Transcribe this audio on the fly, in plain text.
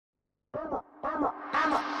OG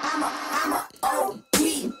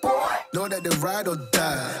boy. Know that they ride or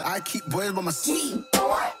die. I keep boys by my side.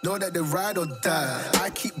 Know that they ride or die. I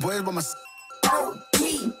keep boys by my side.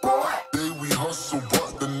 OG boy. Day we hustle,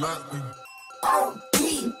 but the night we.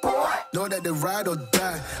 OG boy. Know that they ride or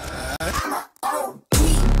die. I'm a OG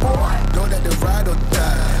boy. Know that they ride or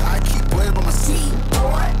die. I keep boys by my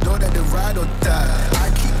side. Know that they ride or die. I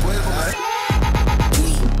keep boys by my side.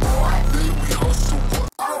 Day we hustle, but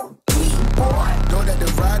OG boy. Know that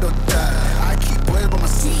they ride or die. I keep boys by my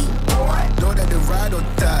side. Know that they ride or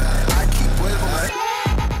die. I keep boys by my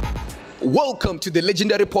side. Welcome to the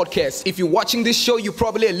legendary podcast. If you're watching this show, you're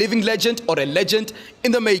probably a living legend or a legend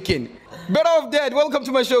in the making. Better off dead. Welcome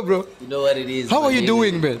to my show, bro. You know what it is. How are you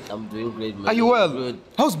doing, man? I'm doing great, man. Are you well? Good.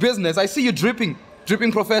 How's business? I see you dripping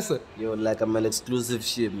professor. Yo, like I'm an exclusive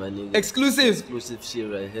shit, man. Exclusive? Exclusive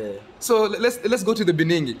shit right here. So let's go to the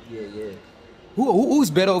beginning. Yeah. Who's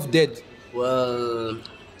better off dead? Well,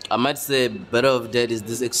 I might say better off dead is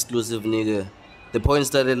this exclusive nigga. The point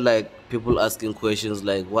started like people asking questions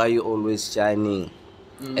like, why you always shining?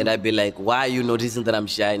 And I'd be like, why are you noticing that I'm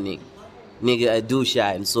shining? Nigga, I do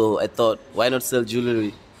shine. So I thought, why not sell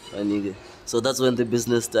jewelry, my nigga? So that's when the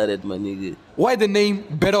business started, my nigga. Why the name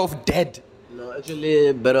Better Off Dead? No,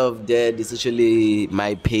 actually, Better Off Dead is actually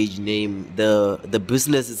my page name. The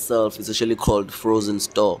business itself is actually called Frozen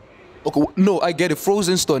Store. Okay, no, I get a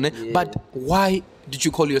frozen store, né? Yeah. But why did you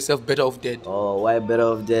call yourself Better Off Dead? Oh, why Better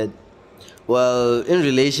Off Dead? Well, in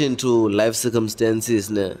relation to life circumstances,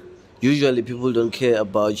 nah, usually people don't care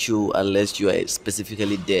about you unless you are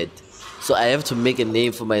specifically dead. So I have to make a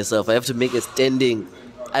name for myself. I have to make a standing.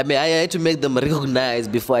 I mean, I had to make them recognize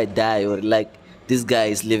before I die, or like, this guy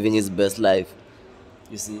is living his best life.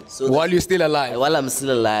 You see? So While you're still alive? while I'm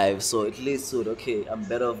still alive, so at least so okay, I'm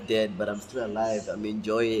better off dead, but I'm still alive. I'm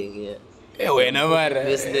enjoying it. Hey, wait, no matter.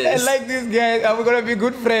 Business. I like this guy. I'm gonna be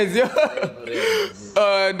good friends, yo.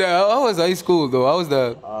 And how was high school though? How was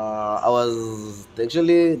the? I was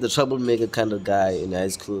actually the troublemaker kind of guy in high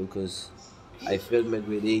school because I failed my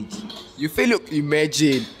grade 8. You feel? Look,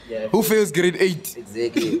 imagine. Yeah. Who fails grade 8?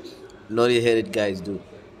 Exactly. Naughty-headed guys do.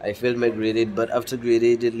 I failed my grade 8, but after grade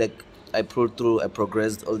 8, like I pulled through. I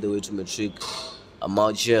progressed all the way to matric. I'm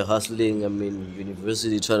out here hustling. I'm in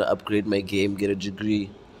university trying to upgrade my game, get a degree.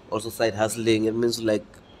 Also side hustling. It means like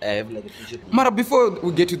I have like a future. Mara, before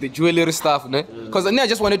we get to the jewelry stuff, ne? Because I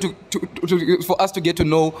just wanted for us to get to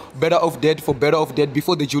know Better Off Dead for Better Off Dead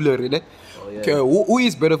before the jewelry, ne? Oh, yeah. Okay, who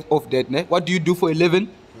is Better Off Dead, ne? What do you do for a living?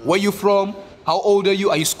 Where you from? How old are you?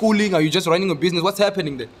 Are you schooling? Are you just running a business? What's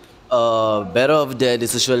happening there? Better Off Dead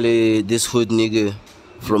is actually this hood nigga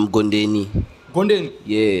from Gondeni. Gonden.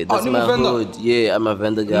 Yeah, that's ni my vendor? hood. Yeah, I'm a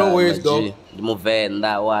vendor guy. No ways, I'm a dog. G. I'm a vendor,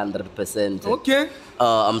 100%. Okay.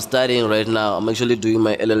 I'm studying right now. I'm actually doing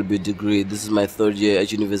my LLB degree. This is my 3rd year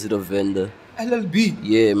at University of Venda. LLB.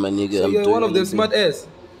 Yeah, my nigga. So I'm you're doing one of them LLB. smart ass.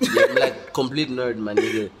 Yeah, I'm like complete nerd, my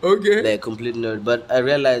nigga. Okay. Like complete nerd. But I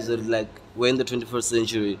realized that like we're in the 21st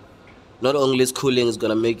century. Not only schooling is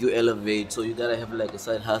gonna make you elevate, so you gotta have like a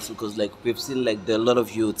side hustle. Cause like we've seen like there are a lot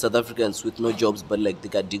of youth, South Africans with no jobs, but like they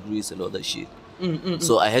got degrees and all that shit.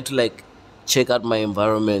 So I had to like check out my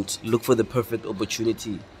environment, look for the perfect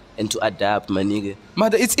opportunity, and to adapt, my nigga.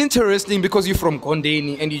 Mother, it's interesting because you're from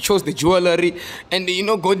Gondeni and you chose the jewelry, and you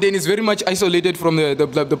know Gondeni is very much isolated from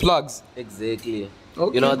the plugs. Exactly.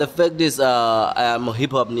 Okay. You know, the fact is, I'm a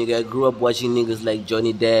hip hop nigga. I grew up watching niggas like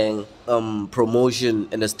Johnny Dang, promotion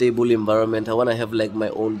and a stable environment. I wanna have like my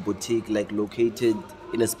own boutique, like located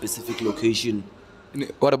in a specific location.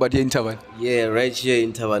 What about your interval? Yeah, right here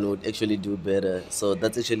in Taiwan would actually do better. So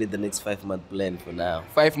that's actually the next 5-month plan for now.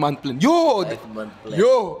 5-month plan. Yo, 5-month plan.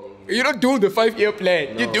 yo, you're not doing the 5-year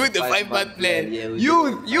plan. No, You're doing the 5-month 5-month plan. plan. Yeah, we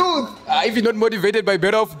Youth. If you're not motivated by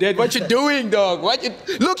Better Off Dead, what you doing, dog?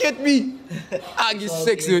 Look at me. I'm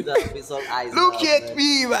sexy. Look at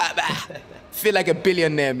me, baba. Feel like a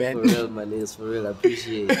billionaire, For man. real, my niggas, for real, I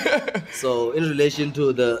appreciate it. So in relation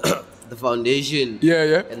to the the foundation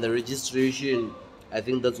Yeah. and the registration, I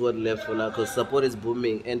think that's what left for now because support is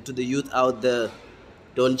booming. And to the youth out there,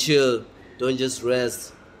 don't chill, don't just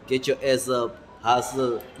rest, get your ass up,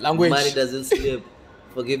 hustle. Language. Money doesn't slip.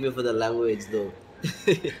 Forgive me for the language though.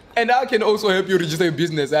 And I can also help you register your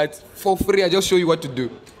business for free. I just show you what to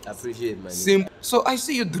do. I appreciate it, man. Simple. So I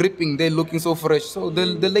see you dripping there, looking so fresh. So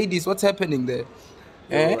the ladies, what's happening there?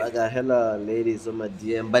 I got hella ladies on my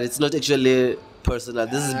DM, but it's not actually personal.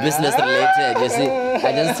 This is business related. You see,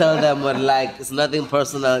 I just tell them what like it's nothing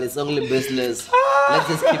personal. It's only business. Let's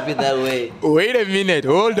just keep it that way. Wait a minute.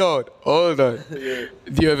 Hold on. Do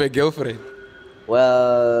you have a girlfriend?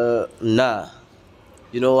 Well, nah.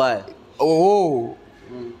 You know why? Oh.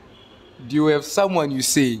 Do you have someone you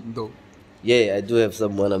see though? Yeah, I do have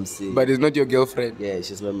someone I'm seeing. But it's not your girlfriend. Yeah,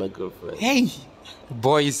 she's not my girlfriend. Hey,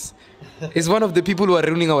 boys, it's one of the people who are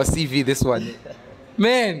ruining our CV. This one,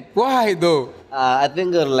 man. Why though? I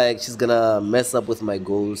think like she's gonna mess up with my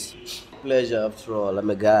goals. Pleasure, after all, I'm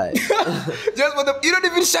a guy. Just for the you don't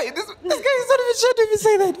even shy. This guy is not even shy to even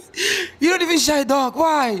say that. You don't even shy, dog.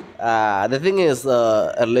 Why? The thing is,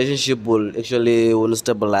 a relationship will actually won't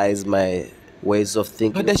stabilize my ways of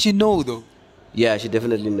thinking. But does she know though? Yeah, she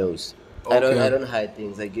definitely knows. Okay. I don't hide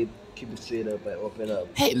things. I keep it straight up. I open up.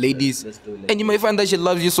 Hey, ladies, Let's do it. and you might find that she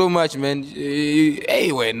loves you so much, man.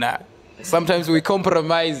 Hey, we're not. Sometimes we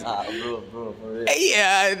compromise. Bro, for real.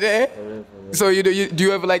 Yeah. For real, for real. So do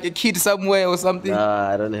you have like a kid somewhere or something? Nah,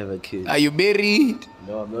 I don't have a kid. Are you married?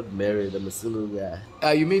 No, I'm not married. I'm a single guy.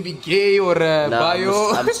 Are you maybe gay or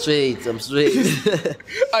bio? I'm straight. I'm straight.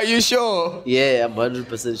 Are you sure? Yeah, I'm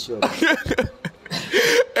 100% sure.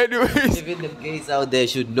 Anyways, Even the gays out there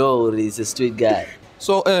should know he's a straight guy.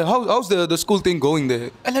 so how's the school thing going there?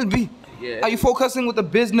 LLB. Yeah. Are you focusing with the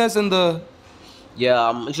business and the? Yeah,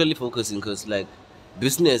 I'm actually focusing because like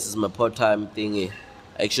business is my part-time thingy.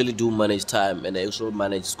 I actually do manage time and I also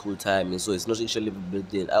manage school time, and so it's not actually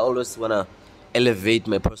built in. I always wanna elevate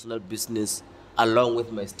my personal business along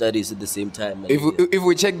with my studies at the same time. If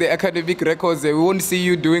we check the academic records, we won't see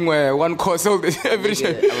you doing one course every Yeah,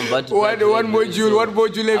 year. I'm about to One graduate module,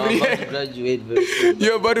 very soon. every I'm about year. to graduate very soon.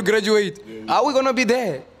 You're about to graduate. Yeah. Are we gonna be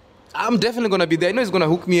there? I'm definitely gonna be there. I know he's gonna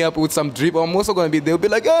hook me up with some drip. I'm also gonna be there. He'll be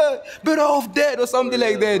like, better off dead or something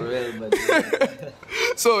like that. For real, but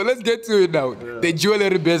So let's get to it now. The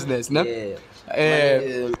jewelry business, no?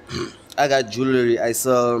 yeah. I got jewelry. I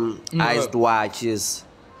sell iced watches.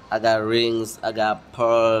 I got rings. I got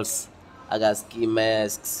pearls. I got ski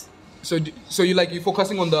masks. So you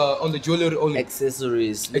focusing on the jewelry only?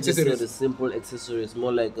 Accessories. Accessories. The simple accessories.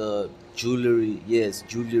 More like jewelry. Yes,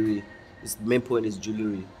 jewelry. The main point is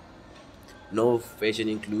jewelry. No fashion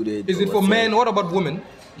included. Is it for men? What about women?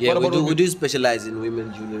 Yeah, what about we do specialize in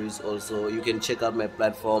women jewelries also. You can check out my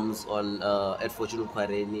platforms on at Fortune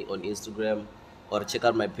Kwareni on Instagram, or check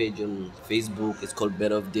out my page on Facebook. It's called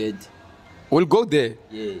Better of Dead. We'll go there.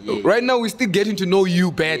 Yeah. Right now we're still getting to know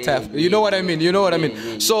you better. You know what I mean? You know what I mean?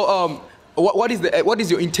 Yeah. So what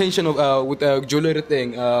is your intention of with the jewelry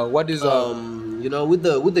thing? What is You know, with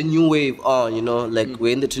the new wave on, you know, like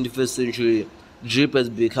we're in the 21st century, drip has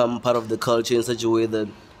become part of the culture in such a way that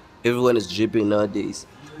everyone is dripping nowadays.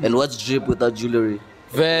 And what's drip without jewelry?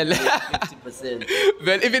 Well, 50%.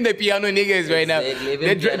 well, even the piano niggas right now,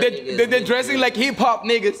 Exactly, they're dressing like hip hop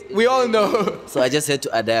niggas. We all know. So I just had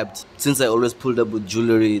to adapt. Since I always pulled up with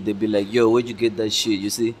jewelry, they'd be like, yo, where'd you get that shit, you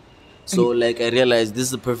see? So like I realized this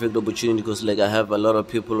is a perfect opportunity because like I have a lot of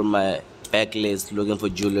people on my backlist looking for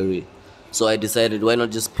jewelry. So I decided, why not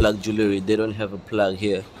just plug jewelry? They don't have a plug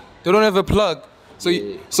here. They don't have a plug. So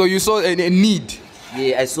you saw a need.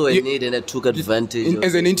 Yeah, I saw a need and I took advantage of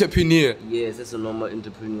as an entrepreneur. Yes, as a normal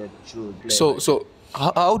entrepreneur. True. So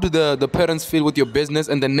how do the parents feel with your business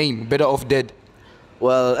and the name Better Off Dead?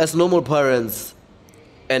 Well, as normal parents,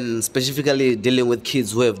 and specifically dealing with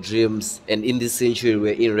kids who have dreams, and in this century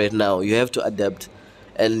we're in right now, you have to adapt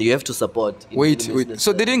and you have to support. Wait.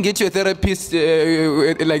 So they didn't get you a therapist,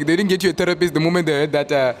 like they didn't get you a therapist the moment they heard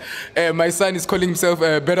that my son is calling himself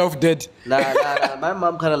Better Off Dead. Nah. My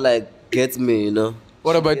mom kind of like gets me, you know.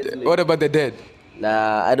 What about the dad?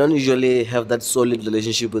 Nah, I don't usually have that solid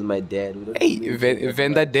relationship with my dad.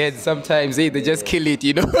 When that dead, sometimes they just kill it,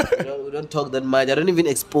 you know. We don't talk that much. I don't even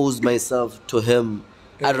expose myself to him.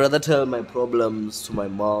 I'd rather tell my problems to my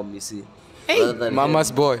mom, you see. Hey,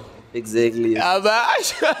 mama's boy. Exactly. I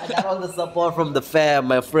got all the support from the fam,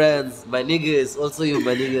 my friends, my niggas, also you,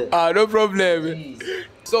 my nigga. No problem. Jeez.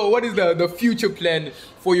 So what is the future plan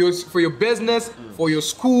for your business, for your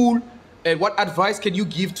school, and what advice can you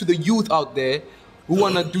give to the youth out there who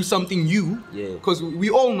want to do something new? Yeah. Because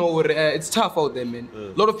we all know it's tough out there, man.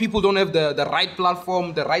 A lot of people don't have the right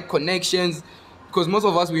platform, the right connections. Because most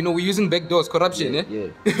of us, we know we're using backdoors, corruption,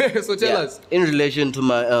 Yeah. So tell us. In relation to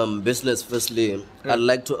my business, firstly, I'd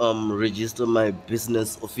like to register my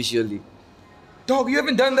business officially. Dog, you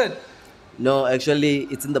haven't done that. No, actually,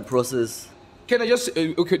 it's in the process. Can I just,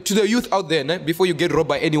 okay, to the youth out there, before you get robbed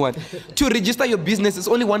by anyone, to register your business, it's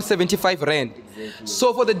only 175 rand. Exactly.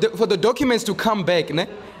 So for the documents to come back,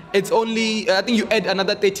 it's only, I think you add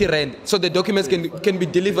another 30 rand. So the documents can be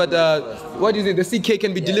delivered, the CK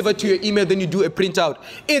can be delivered to your email, then you do a printout.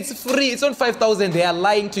 It's free, it's on 5,000, they are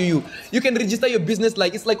lying to you. You can register your business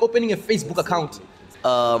it's like opening a Facebook account.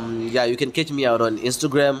 Yeah, you can catch me out on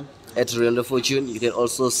Instagram at Rianda Fortune. You can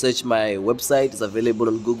also search my website. It's available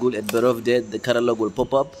on Google at Better of Dead. The catalog will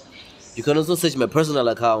pop up. You can also search my personal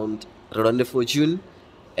account, Ronde Fortune,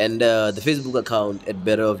 and the Facebook account at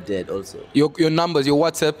Better of Dead also. Your numbers, your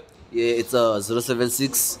WhatsApp. Yeah, it's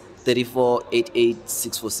 076 34 88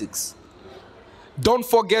 646. Don't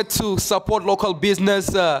forget to support local business.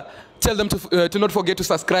 Tell them to not forget to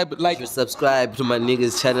subscribe, like. You subscribe to my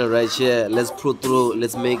niggas channel right here. Let's pull through.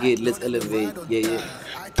 Let's make it. Let's elevate. Yeah.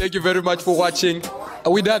 Thank you very much for watching.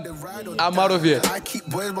 Are we done? I'm out of here. I keep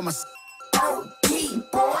boys by my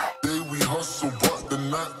day we hustle, but the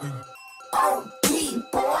night we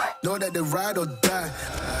know that they ride or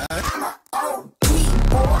die.